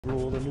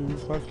All the new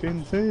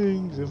fucking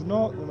things. If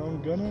not, then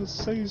I'm gonna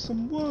say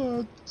some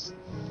words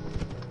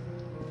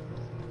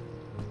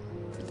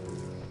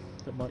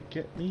that might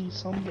get me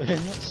somewhere not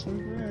so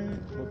great.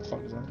 What the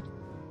fuck is that?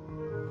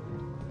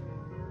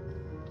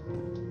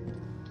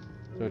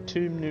 There are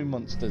 2 new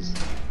monsters.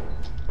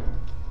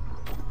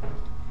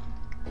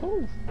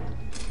 Oh!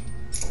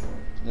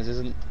 This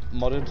isn't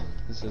modded,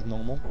 this is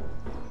normal.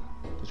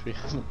 Which we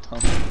haven't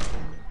done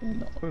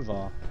in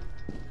over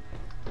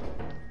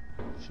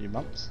a few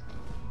months.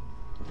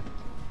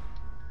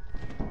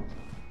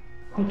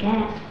 I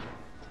guess.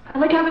 I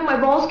like having my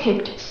balls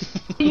kicked.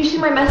 Did you see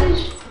my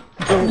message?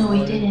 No,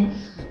 I didn't.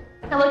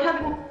 I like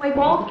having my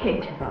balls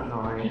kicked.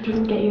 I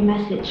didn't get your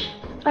message.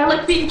 I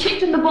like being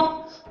kicked in the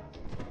balls.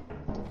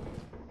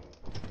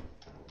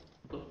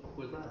 What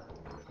was that?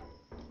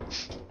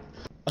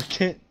 I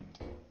can't.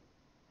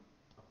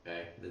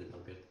 Okay, this is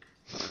not good.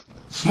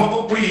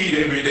 Smoke weed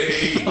every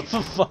day.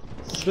 For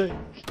fuck's sake.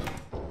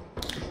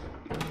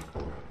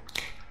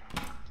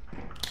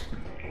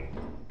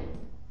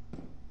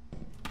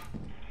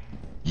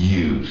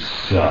 You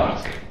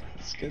suck.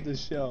 Scared the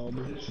shit out of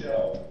me.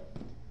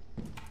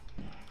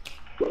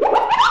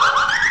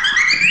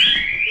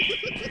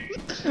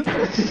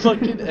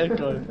 Fucking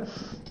echo.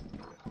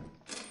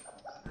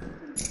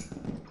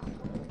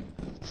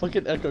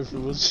 Fucking echo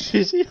through a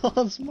shitty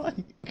ass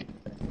mic.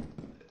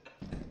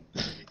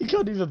 You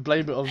can't even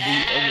blame it on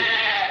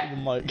the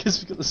mic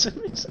because we got the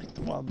same exact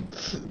one.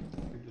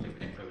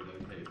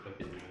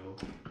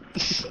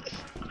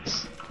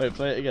 Wait,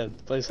 play it again.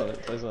 Play something.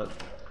 Play something.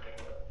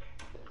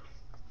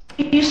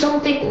 You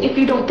something if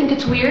you don't think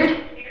it's weird.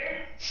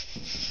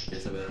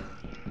 Yes, I will.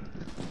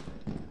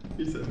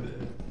 Yes, I will.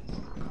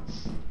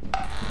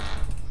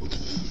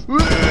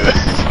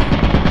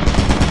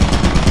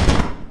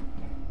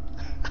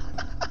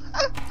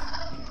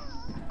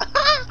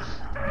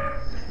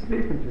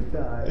 Ethan just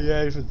died. Yeah,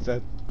 Ethan's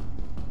dead.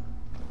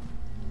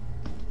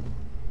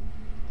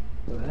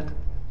 Where?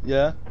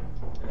 Yeah?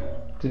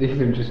 Did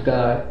Ethan just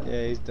die?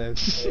 Yeah, he's dead.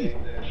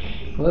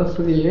 Well, that's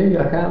for you,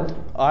 I can't.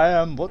 I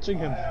am watching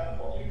him.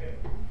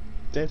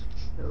 Dead.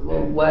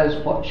 Well, where's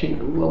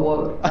watching?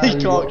 What? I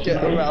can't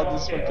get around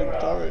this fucking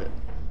turret.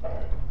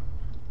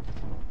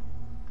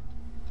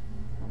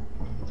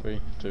 3,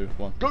 2,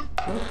 1, go! What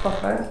the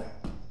fuck, eh?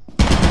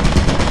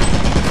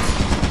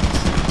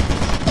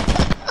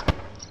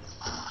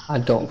 I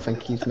don't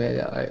think he's made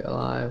it out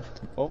alive.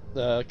 Oh,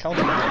 the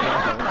counter.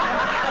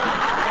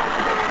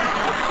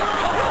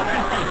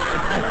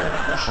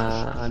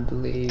 I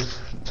believe.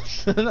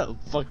 That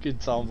fucking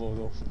soundboard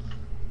off.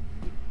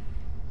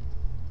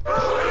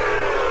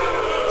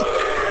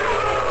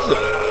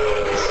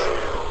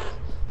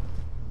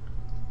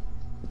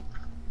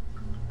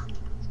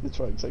 He's gonna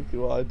try exactly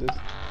what I did.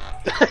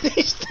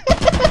 He's dead.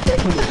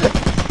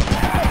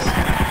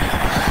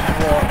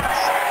 What?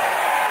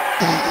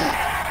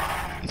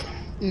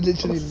 He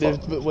literally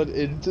lived but went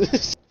into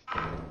this.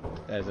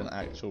 There's an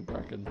actual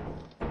bracken.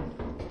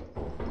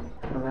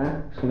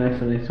 Sunny.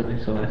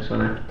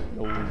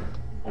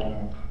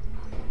 Oh.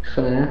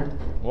 Sunny.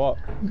 What?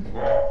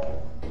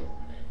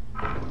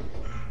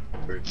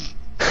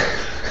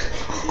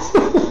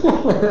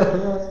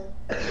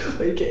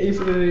 Wait, get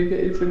Ethan in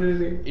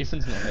here.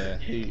 Ethan's not here.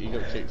 He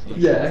got kicked from the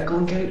Yeah, go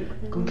on,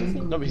 Kate. Go on, Kate.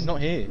 No, but he's not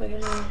here.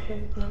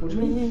 What do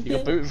you mean? He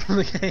got booted from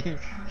the game.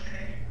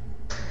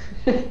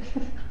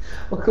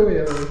 Well, come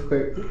here real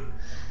quick.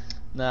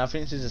 Nah, I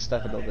think this is a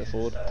step a little bit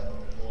forward.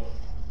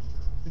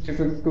 Did you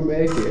think we'll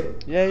make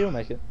it? Yeah, you'll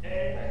make it.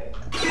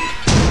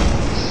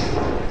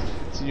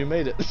 So you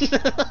made it.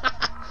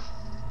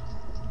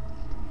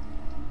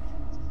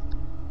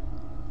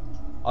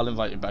 I'll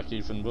invite you back,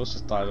 Ethan. Will's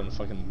just died on the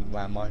fucking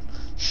landmine.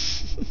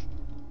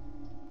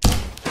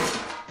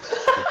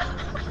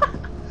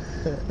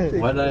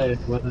 Why did I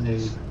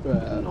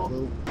not?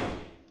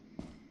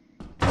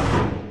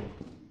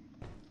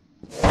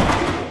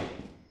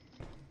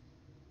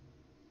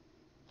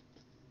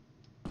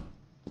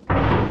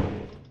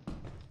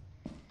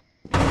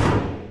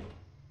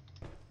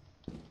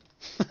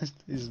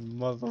 These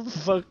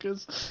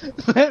motherfuckers.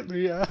 Let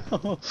me out.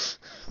 Let me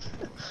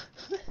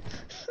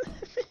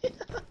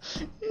out.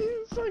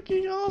 You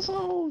fucking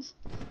assholes.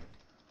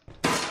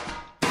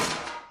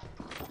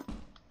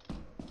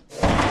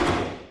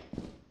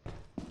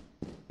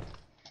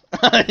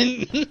 Let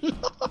me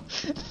out.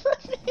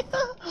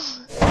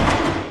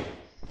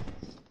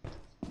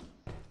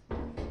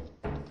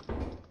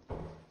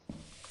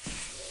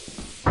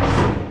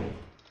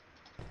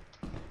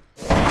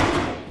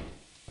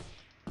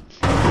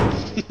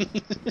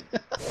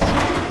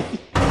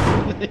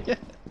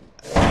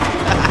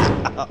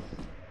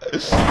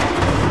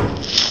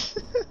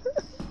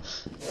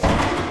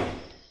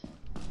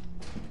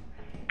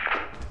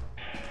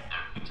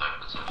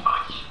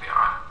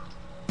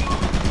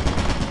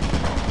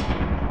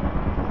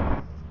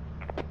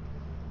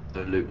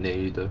 No loot near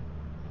you though.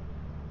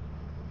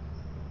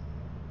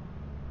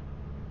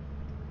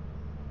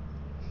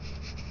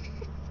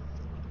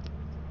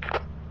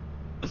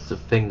 It's a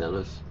thing that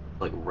looks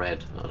like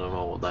red. I don't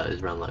know what that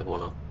is around that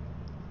corner.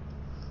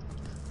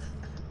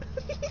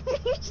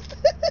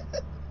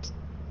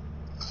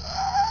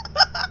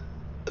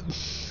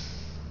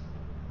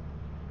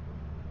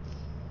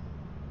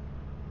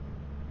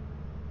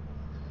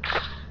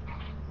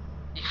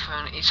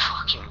 Ethan, he's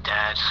fucking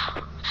dead.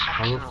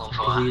 How Fucking the love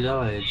fuck has he her.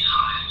 died?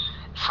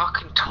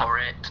 Fucking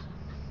turret.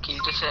 Can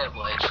you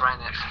disable it? It's right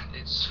next.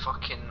 It's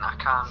fucking. I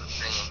can't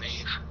really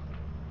move.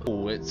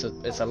 Oh, it's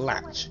a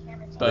latch. Are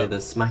they But the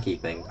smacky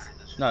things?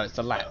 no, it's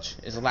the latch.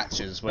 It's the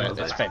latches where Oh,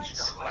 there's okay.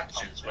 vents.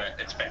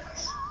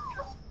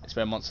 It's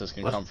where monsters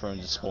can What? come through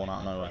and just spawn out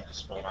of nowhere.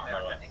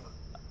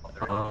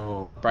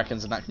 Oh.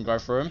 Brackens and that can go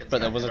through them,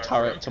 but there was a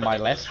turret to my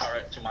left,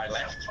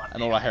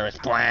 and all I hear is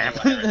BLAM!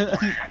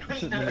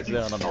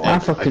 I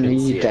fucking knew couldn't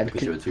see you it dead.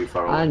 because you were too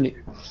far I away. knew.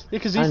 Yeah,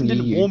 because I Ethan knew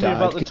didn't you warn me died,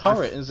 about the 'cause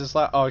turret, and it's just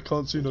like, oh, I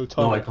can't see no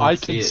turret. No, I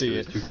can't can see see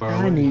it. it. It was too far I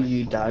away. knew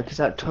you died because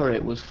that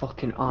turret was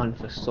fucking on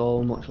for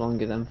so much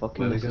longer than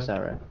fucking Where we go?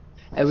 necessary.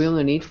 And we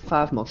only need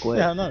 5 more quid.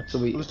 Yeah, I know.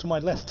 So It was to my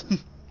left.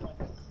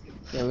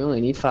 yeah, we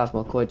only need 5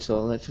 more quid.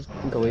 So let's just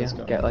go here, Let's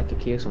go. get like a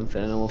key or something,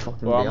 and then we'll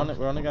fucking Well, be off.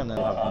 we're only going to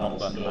knock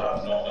button.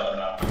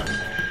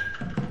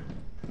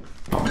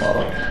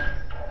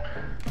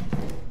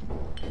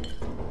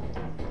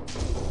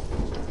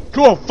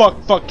 Come on,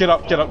 fuck, get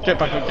up, get back up, get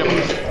back up.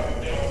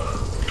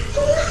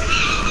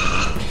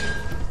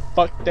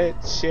 Fuck that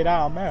shit,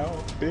 I'm out,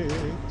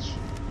 bitch.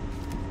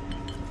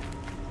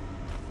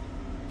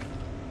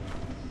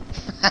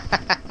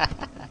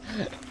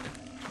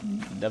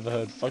 Never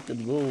heard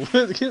fucking wool.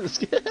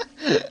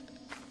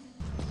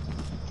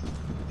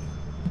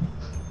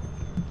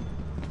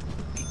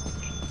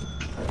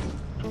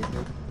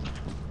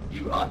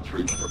 You are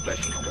true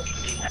professionals.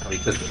 We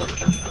took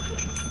something.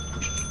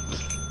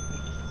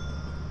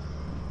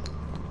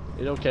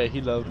 It's okay,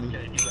 he loved me.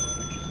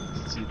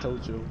 See,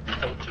 told you.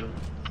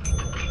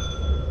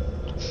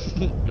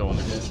 Go on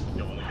again.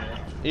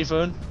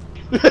 Ethan.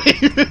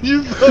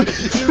 you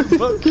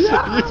fucking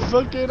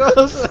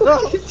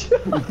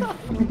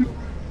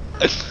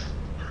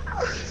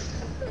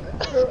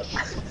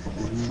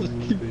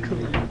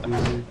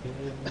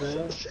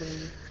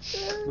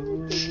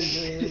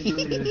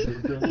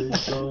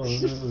asshole.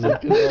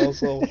 Fucking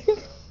asshole.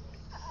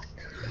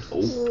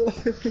 Oh.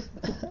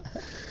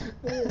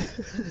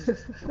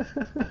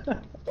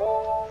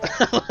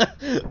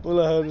 All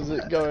I heard was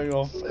it going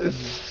off.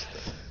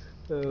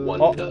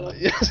 $1.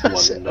 Yes,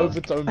 $1.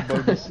 overtone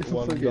bonus.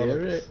 $1.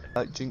 Forget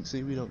Like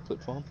Jinxie, we don't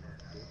clip farm.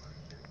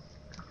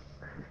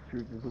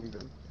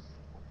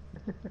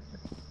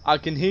 I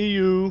can hear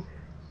you.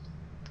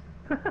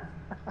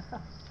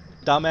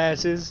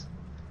 Dumbasses.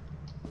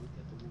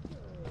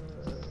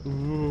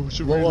 Ooh,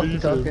 should we What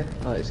leave walkie-talkie? him?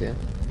 Oh, it's here.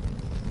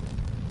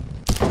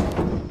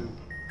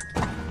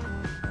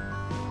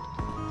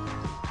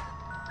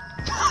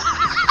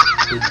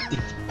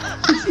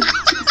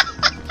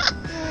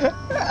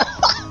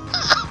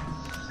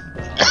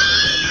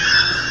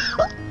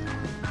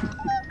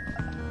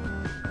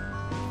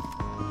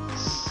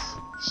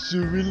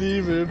 Should we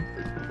leave him?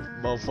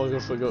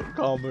 Motherfucker forgot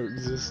karma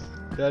exists.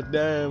 God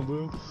damn,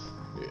 bro.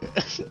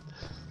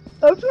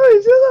 I'm sorry,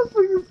 it's not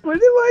fucking funny.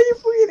 Why are you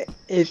fucking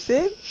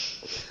hissing?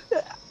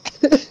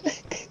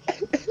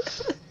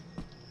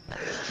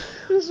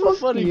 It's so Fuck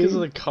funny because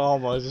you. of the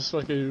karma. I just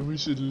fucking, we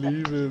should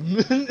leave him.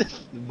 The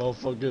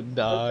motherfucker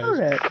died.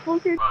 Alright,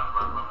 fucking.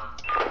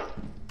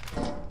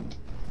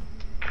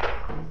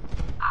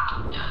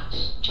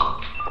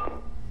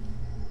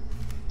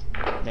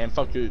 Man,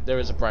 fuck you. There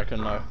is a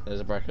bracken though. There's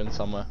a bracken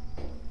somewhere.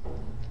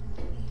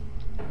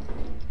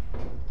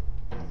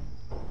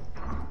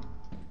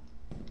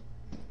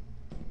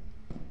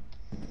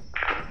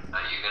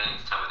 You're gonna need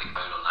to tell me the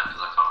code on that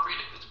because I can't read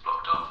it if it's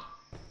blocked off.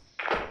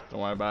 Don't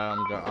worry about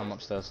it. I'm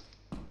upstairs.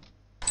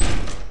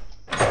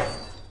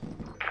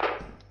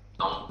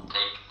 Don't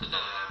take the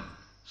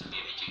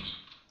skinny jiggy.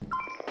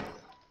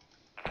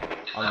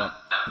 I'm not.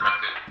 That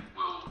record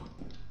will.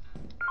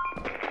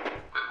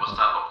 Wait, what's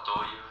that locked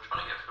door you were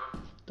trying to get through?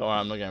 Don't worry.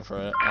 I'm not going for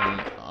it.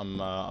 I'm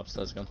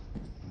upstairs again.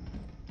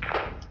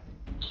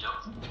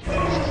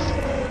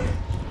 Yup.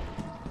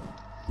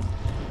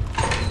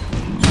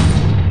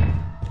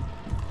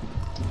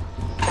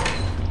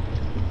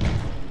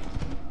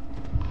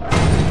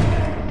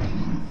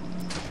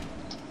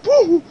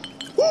 Woo!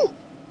 Woo!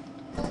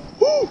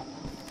 Woo!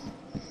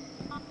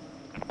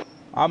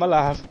 I'm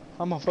alive.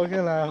 I'm fucking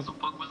alive. What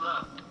the fuck was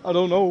that? I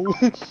don't know.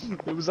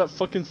 It was that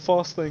fucking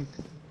fast thing.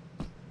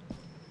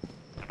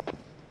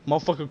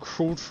 Motherfucker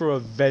crawled through a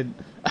vent.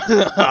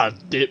 I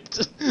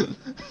dipped. I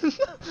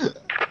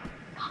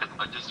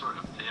just saw it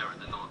appear and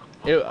didn't know what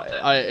the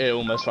fuck. It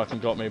almost fucking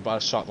got me, but I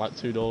shot like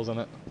 2 doors in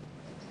it.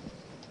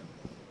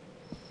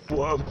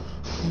 Whoa.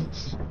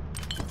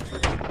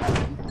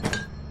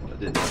 I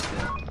didn't see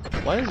it.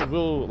 Why is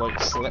Will like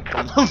slept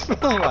on the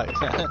floor like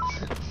that?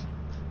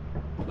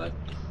 Like,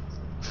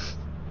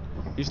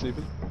 You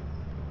sleeping?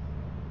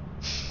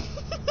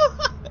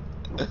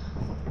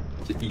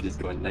 he just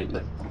going night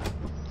night.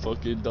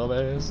 Fucking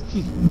dumbass.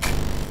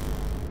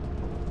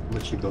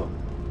 What you got?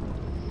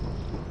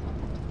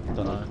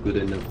 Dunno. Good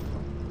enough.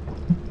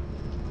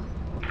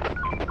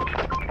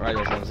 Right,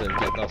 I just wanted to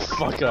get the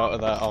fuck out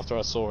of that after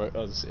I saw it.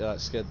 That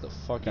scared the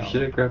fuck You out of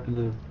should me. have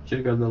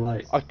grabbed the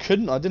light. I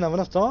couldn't, I didn't have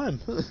enough time.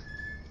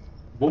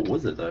 What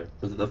was it though?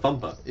 Was it the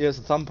thumper? Yeah, it's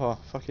a thumper.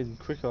 Fucking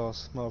quick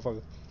ass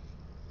motherfucker.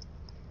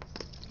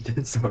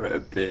 I saw it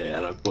appear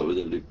and I thought it was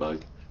a loot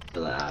bug. I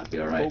was like, ah, be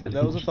alright. Oh,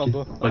 that was a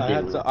thumper.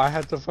 Okay. I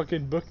had to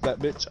fucking book that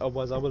bitch,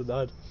 otherwise I would have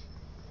died.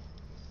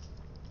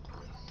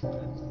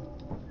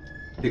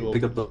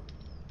 Pick up the.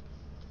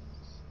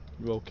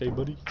 You okay,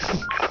 buddy?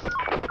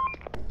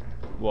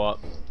 What?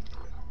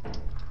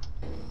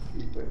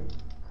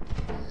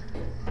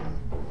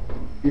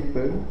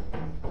 Ethan.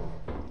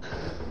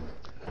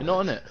 You're not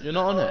on it. You're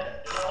not on it.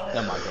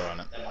 Never mind, you're on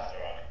it.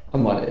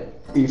 I'm on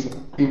it.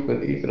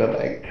 Ethan, I'm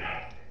like,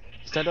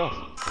 Stand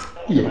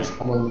off. yes,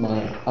 I'm on the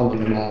line. I'm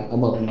on the line.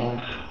 I'm on the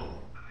line.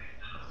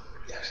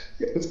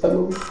 Yes,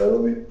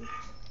 follow me.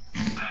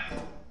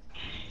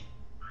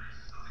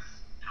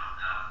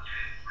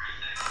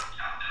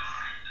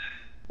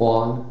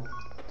 1,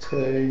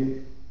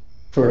 2,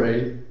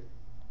 3.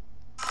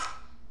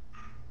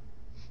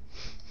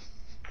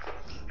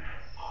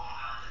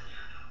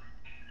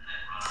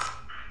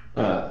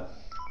 Alright.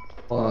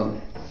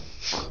 1,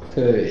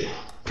 2,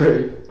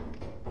 3.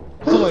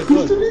 Oh my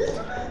god.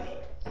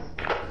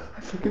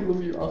 I fucking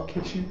love you. I'll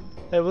catch you.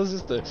 Hey, what's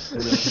this do?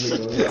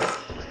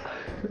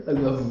 I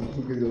love when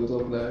fucking goes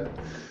off now.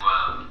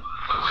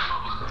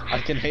 I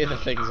can hear the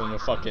things on your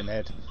fucking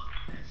head.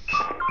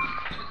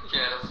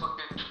 Yeah, they're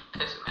fucking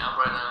pissing me off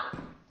right now.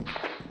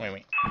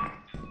 Wait.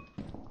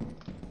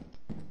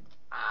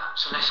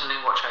 So listen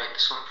and watch out,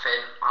 there's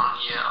something on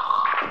here,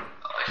 or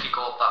if you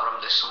go up that room,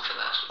 there's something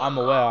there. So I'm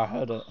aware, I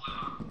heard it.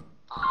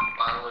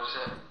 what is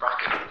it?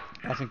 Bracket?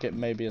 I think it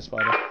may be a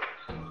spider. Watch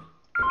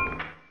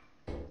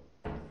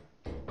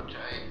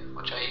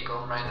out, you're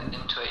going right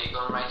into it,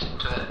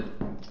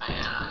 Oh,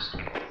 yeah, nice.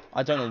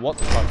 I don't know what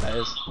the fuck that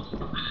is.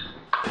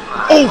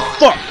 Oh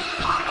fuck!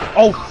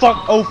 Oh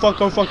fuck! Oh fuck!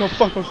 Oh fuck! Oh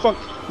fuck! Oh fuck!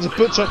 There's a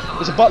butcher!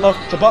 There's a butler!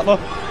 It's a butler!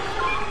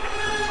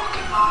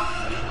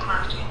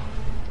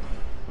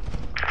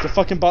 It's a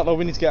fucking butler,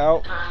 we need to get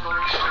out.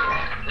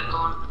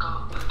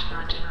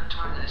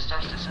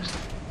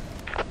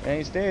 And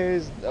he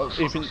stays. Oh,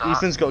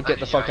 Ethan's got to get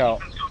the fuck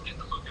out.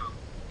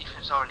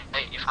 Ethan's already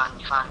you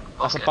find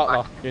That's a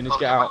butler, you need to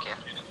get out.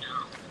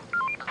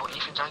 Oh,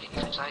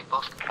 Ethan's out,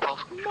 both.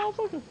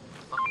 Motherfucker.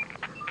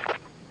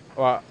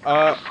 Right,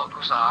 What the fuck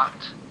was that?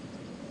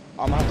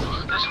 I'm gonna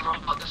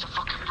have There's a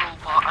fucking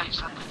robot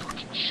outside the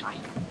fucking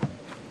shite.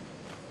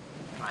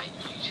 Right,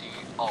 you two.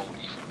 Oh,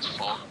 Ethan's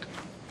fucked.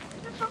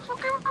 There's a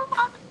fucking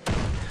robot.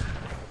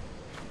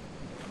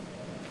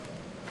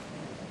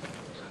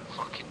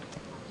 Fucking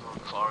run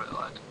for it,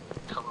 lad.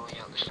 Tell me when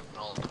you understand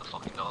all of the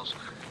fucking doors.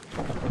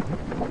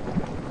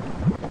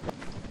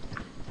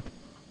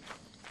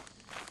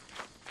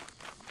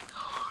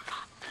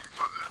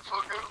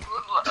 Fucking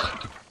run, lad.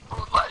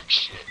 Run like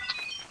shit.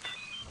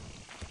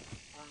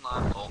 Run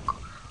like fuck.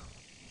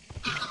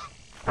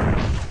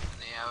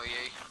 How are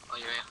you? Are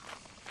you here?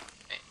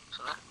 Hey, what's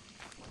that?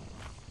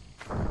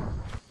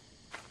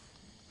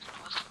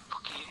 What the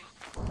fuck are you?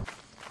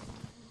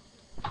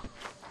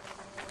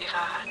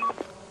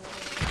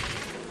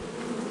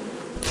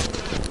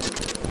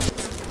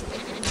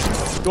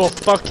 You're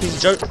fucking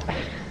joke.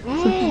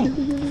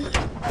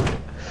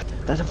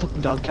 There's a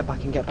fucking dog. Get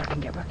back in.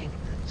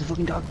 There's a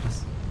fucking dog.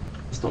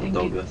 It's not a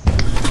dog, this.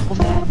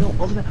 Over there. No,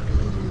 over there.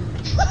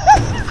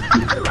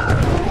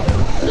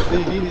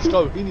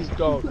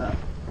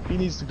 He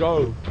needs to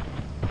go.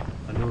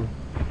 I know.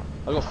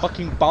 I got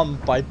fucking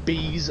bummed by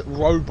B's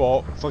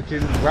robot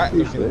fucking rat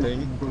looking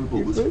thing.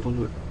 Robot was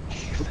full of.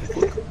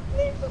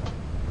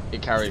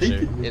 It carries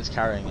you. It's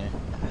carrying you.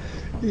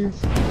 There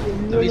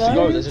needs to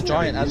go. There's a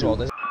giant as well.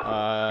 There's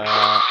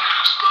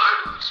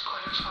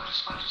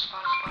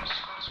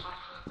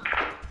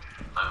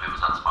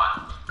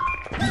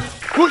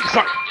What?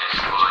 Fuck!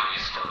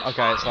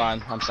 Okay, it's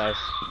fine. I'm safe.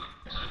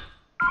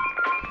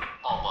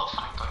 Oh, well,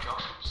 thank God you're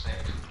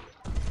safe.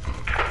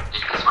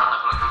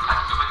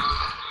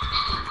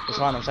 It's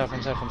fine. I'm safe.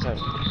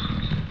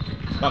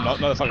 No, I'm not.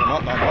 No, the fuck I'm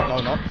not. No,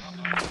 I'm not.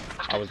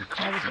 I wasn't.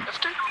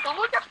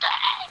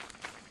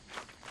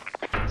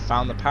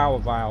 Found the power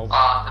valve.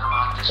 Oh, never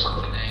mind. There's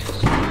something there.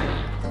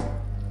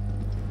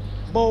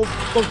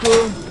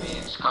 Motherfucker!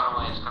 It's gone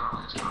away.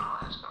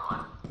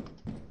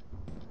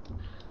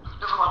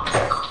 Never mind. Go.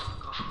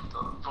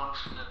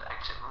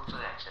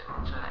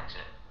 Run for the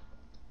exit.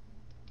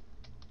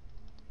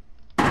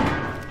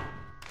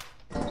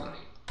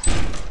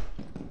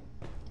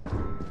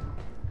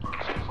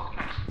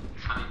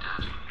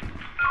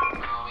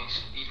 No,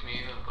 he's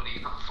moving, but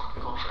he's not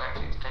fucking going for the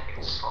exit. He's taking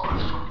it slow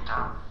as fucking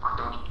down. My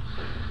God.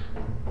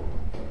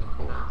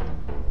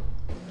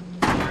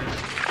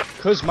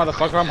 Cause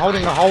motherfucker, I'm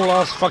holding a whole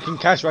ass fucking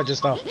cash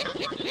register.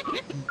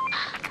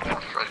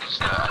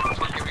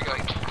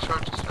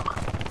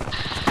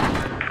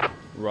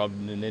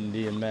 Robbed an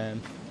Indian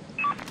man.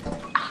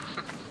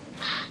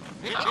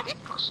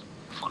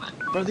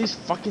 Bro, these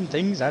fucking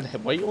things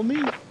add weight on me.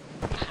 Can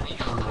you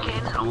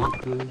fucking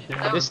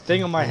This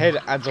thing on my head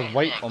adds a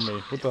weight on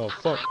me. What the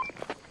fuck?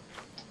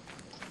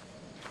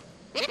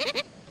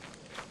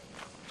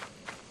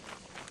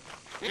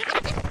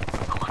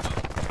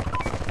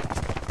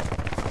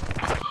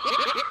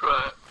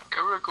 Right,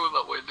 can we go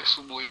that way? There's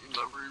some loot in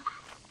that room.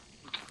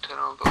 We can turn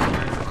around that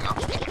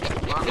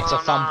way. It's a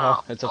thumper.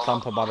 It's a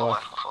thumper, by the way.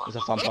 It's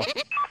a thumper.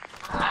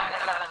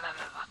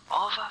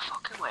 Over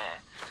fucking way.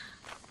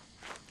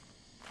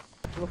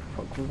 What the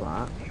fuck was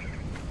that?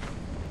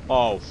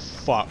 Oh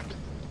fuck.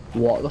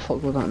 What the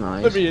fuck was that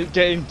noise? Let me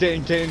get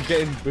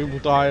in. We will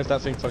die if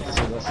that thing fucking sees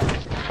us.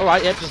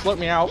 Alright, yeah, just let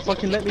me out.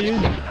 Fucking let me in.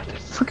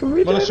 Fucking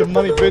Run us your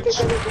money, bitch.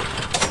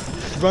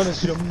 Run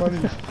us your money.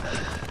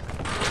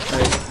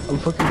 Right, I'm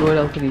fucking going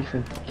out with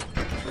Ethan.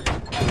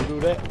 You do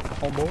that,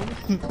 homeboy?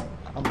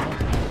 I'm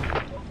not.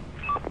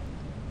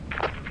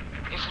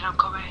 Ethan, I'm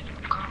coming.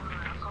 I'm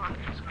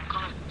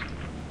coming.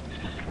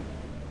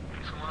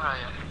 From where are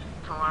you?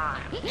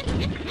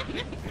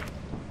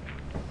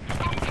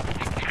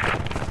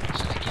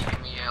 Just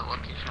giving me a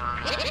location.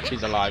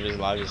 He's alive,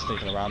 he's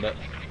sneaking around it.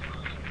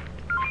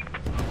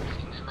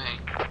 Seems me.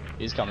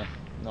 He's coming.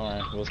 No,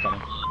 Will's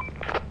coming.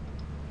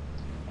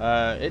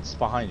 It's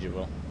behind you,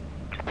 Will.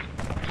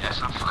 Yes,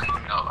 I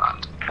fucking know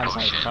that. And Oh it's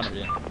in shit. front of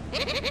you.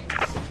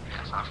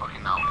 Yes, I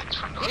fucking know. It's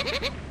friendly. I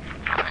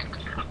think.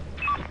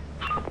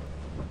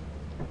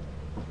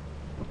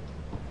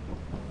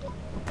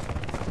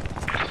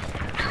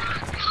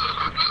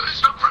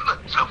 It's not friendly.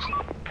 It's not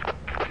friendly.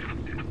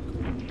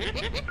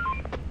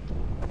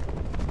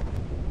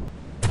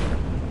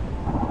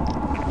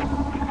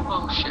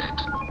 Oh shit.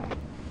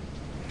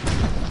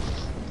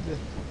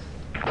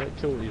 Very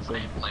cool, you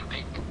think? I'm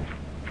limping.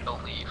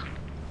 Don't leave.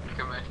 You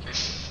can make it.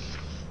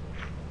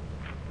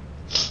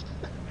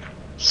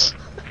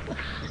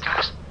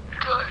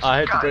 Guys, I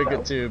hate to break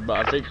it to you,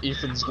 but I think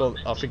Ethan's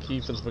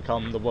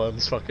become the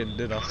worm's fucking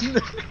dinner. What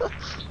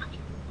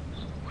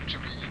do you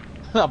mean?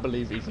 I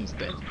believe Ethan's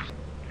dead.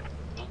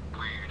 Oh,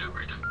 weird.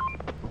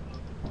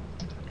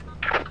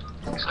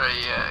 Sorry,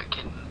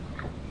 can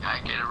I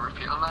get a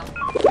repeat on that?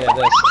 Yeah,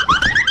 there's.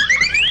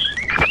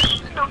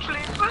 No,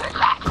 please.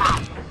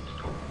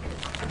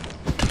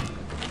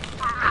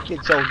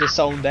 Get your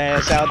disowned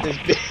ass out this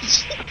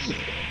bitch.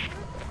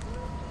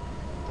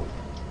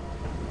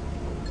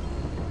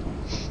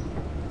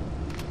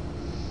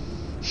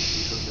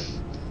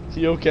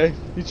 You okay?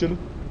 You chillin'?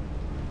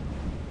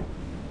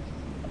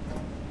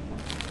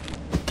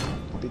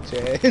 Bitch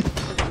ass.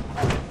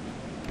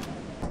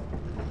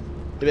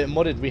 If it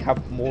modded, we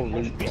have more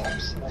loot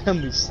drops.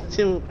 And we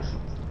still.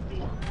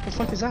 What the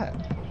fuck is that?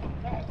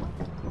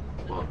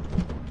 What?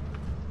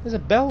 There's a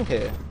bell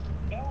here.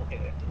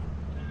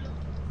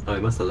 Oh,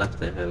 he must have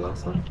left it here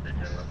last time.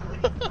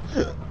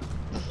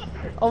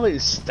 Oh, it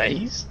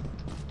stays?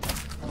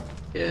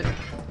 Yeah.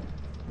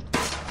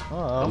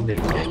 Oh, I'm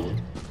nearly getting you.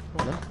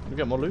 come on then. We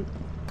get more loot.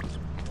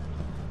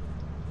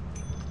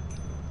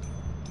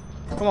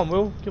 Come on,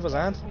 Will, give us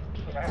a hand.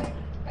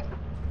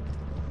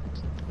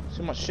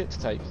 Too much shit to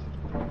take.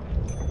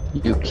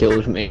 You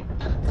killed me.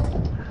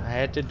 I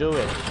had to do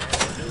it.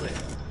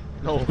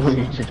 No, You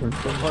didn't.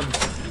 the money.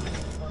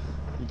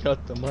 You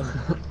got the money.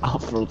 I'll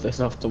throw this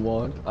off the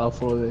wall. I'll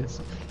throw this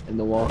in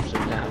the water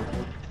now.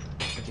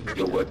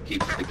 Your work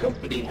keeps the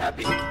company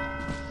happy.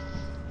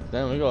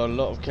 Then we got a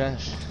lot of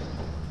cash.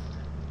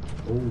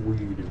 Oh,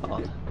 weird.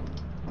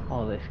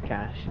 All this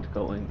cash is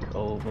going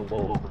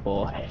overboard.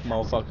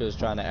 Motherfuckers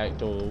trying to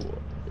act all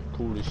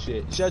cool as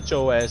shit. Shut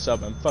your ass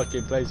up and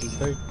fucking place this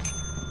thing.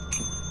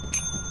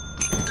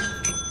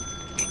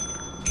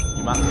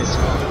 You might miss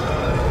me.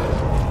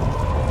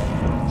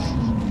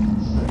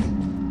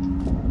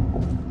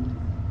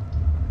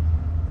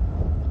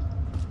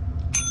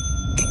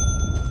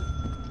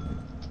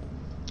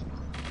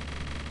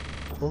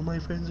 All my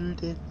friends are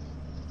dead.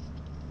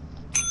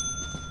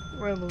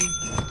 Well,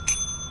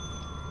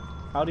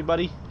 howdy,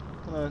 buddy.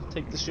 Gonna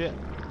take the shit.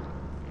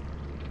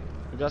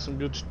 We got some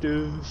good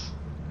stuff.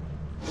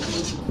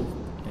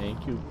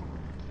 Thank you.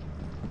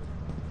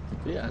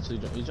 Yeah, actually,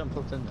 you jumped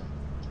up in there.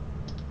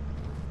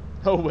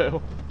 Oh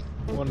well.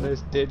 One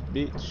less dead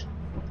bitch.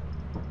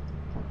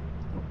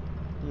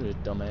 Look at this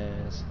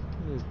dumbass.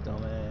 Look at this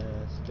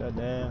dumbass.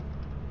 Goddamn.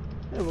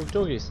 Hey, look,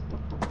 doggies.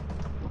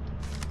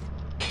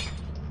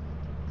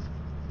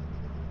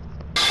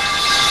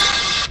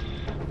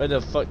 Where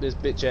the fuck this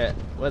bitch at?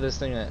 Where this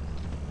thing at?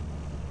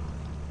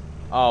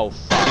 Oh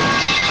fuck.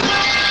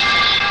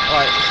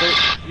 Alright,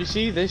 so you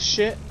see this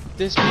shit?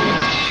 This means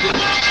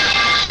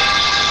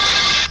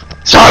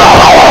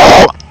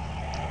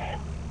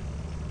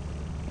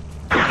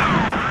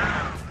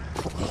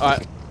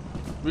alright.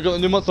 We got a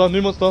new monster.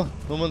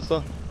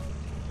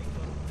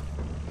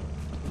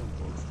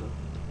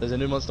 There's a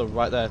new monster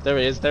right there. There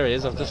he is,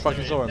 I just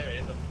fucking saw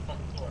him.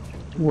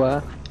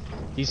 Where?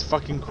 He's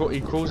fucking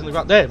he crawls in the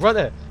ground. There, right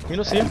there. Can you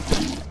not see him?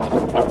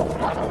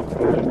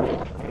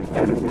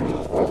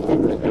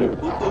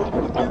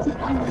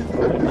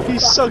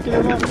 He's sucking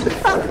him up.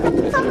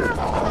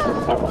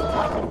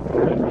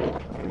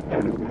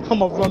 I'm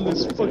gonna run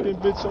this fucking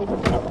bitch over.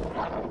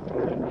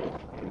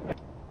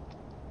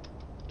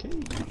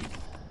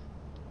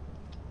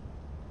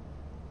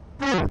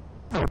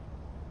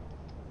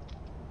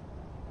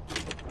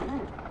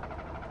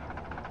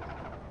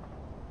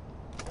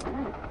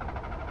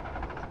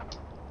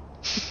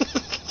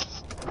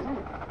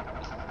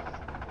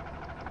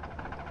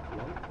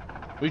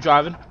 We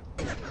driving?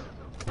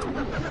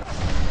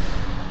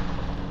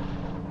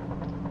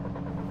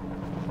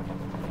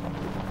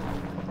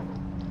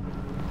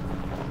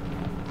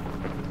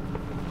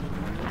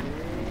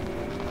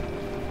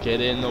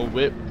 Get in the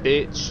whip,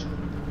 bitch.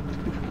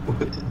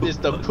 It's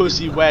the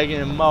pussy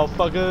wagon,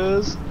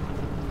 motherfuckers.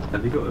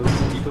 Have you got a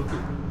walkie-talkie?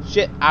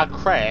 Shit, I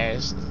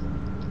crashed.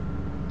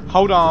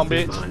 Hold on,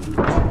 bitch.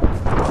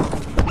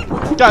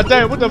 God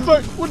damn, what the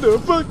fuck? What the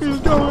fuck is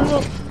going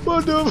on?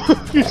 What the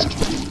fuck is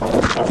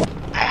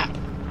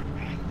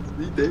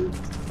He dead.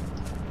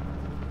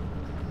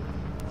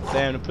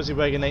 Damn, the pussy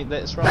wagon ain't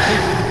that strong.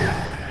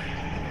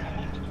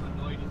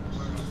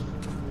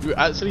 You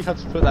actually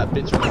have to put that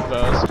bitch on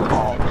reverse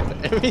park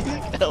and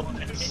everything else.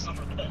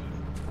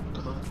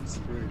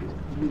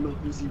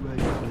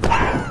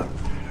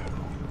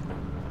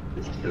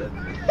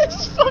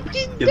 It's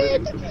fucking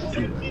dead!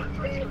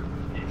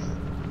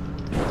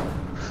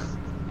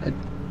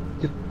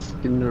 Just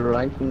fucking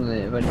right from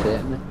there, right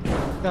there, man.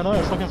 Yeah, no,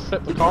 I fucking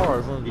flipped the car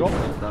over and dropped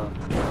it.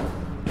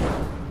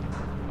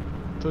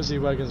 Pussy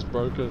wagon's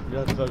broken,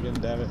 god fucking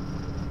damn it.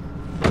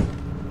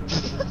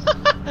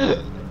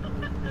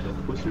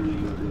 What's your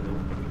ego deal?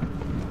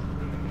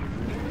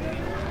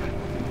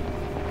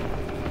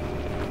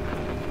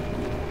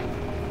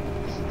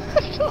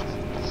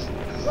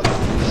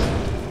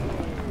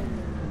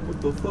 What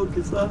the fuck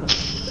is that?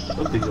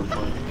 Something's on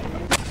fire.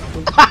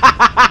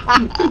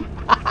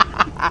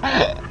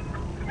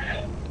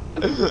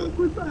 What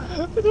was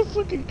that? The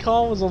fucking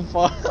car was on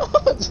fire. I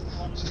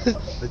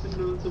didn't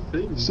know it was a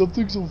thing.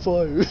 Something's on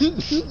fire.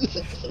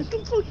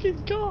 The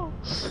fucking car.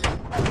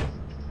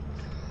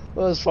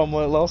 Well, that's fun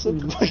when it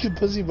lasted. The fucking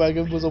pussy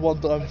wagon was a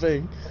one-time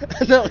thing,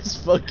 and now it's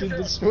fucking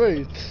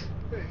destroyed.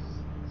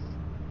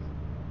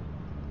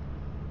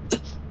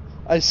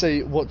 I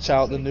say, watch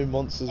out, the new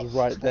monster's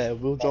right there.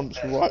 Will jumps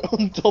right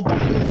on top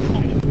of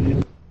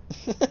it.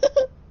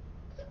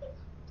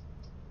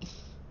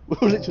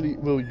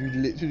 Will, you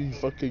literally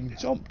fucking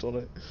jumped on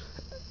it.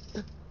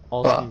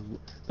 Honestly,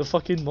 the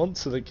fucking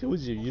monster that killed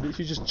you, you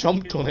literally just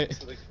jumped on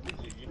it.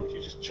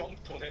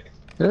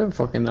 I don't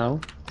fucking know.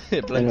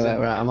 It blends Anyway,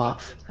 in. right, I'm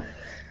off.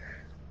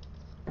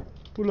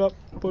 Pull up,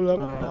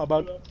 how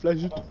about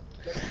flash it?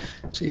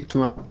 See you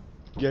tomorrow.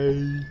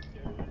 Gay.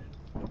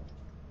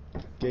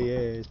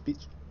 Gay ass bitch. Do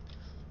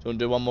you want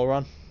to do one more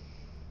run?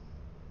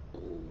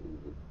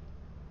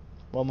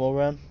 One more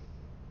run?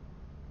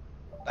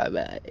 Bye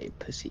bye,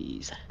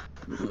 pussies.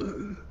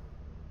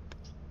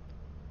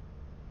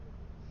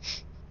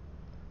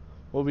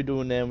 What are we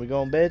doing then? We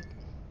going to bed?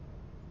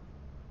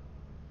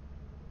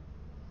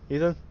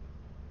 Ethan?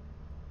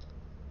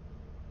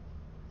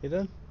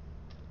 Ethan?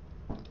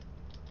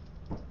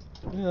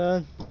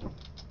 Ethan?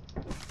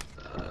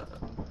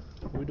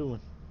 What are we doing?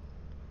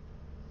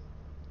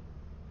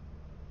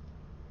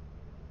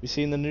 You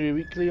seen the new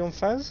weekly on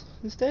Faz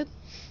instead?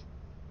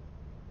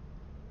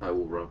 I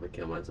will rather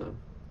kill myself.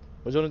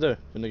 What do you want to do? You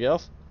want to get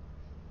off?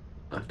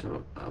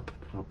 I'll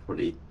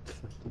probably.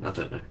 I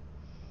don't know.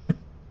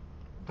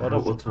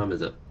 What time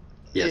is it?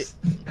 Yes.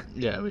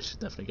 Yeah, we should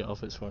definitely get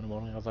off. It's 4 in the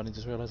morning. I've only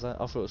just realised that.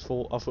 I thought it was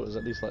 4. I thought it was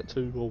at least like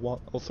 2 or 1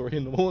 or 3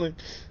 in the morning.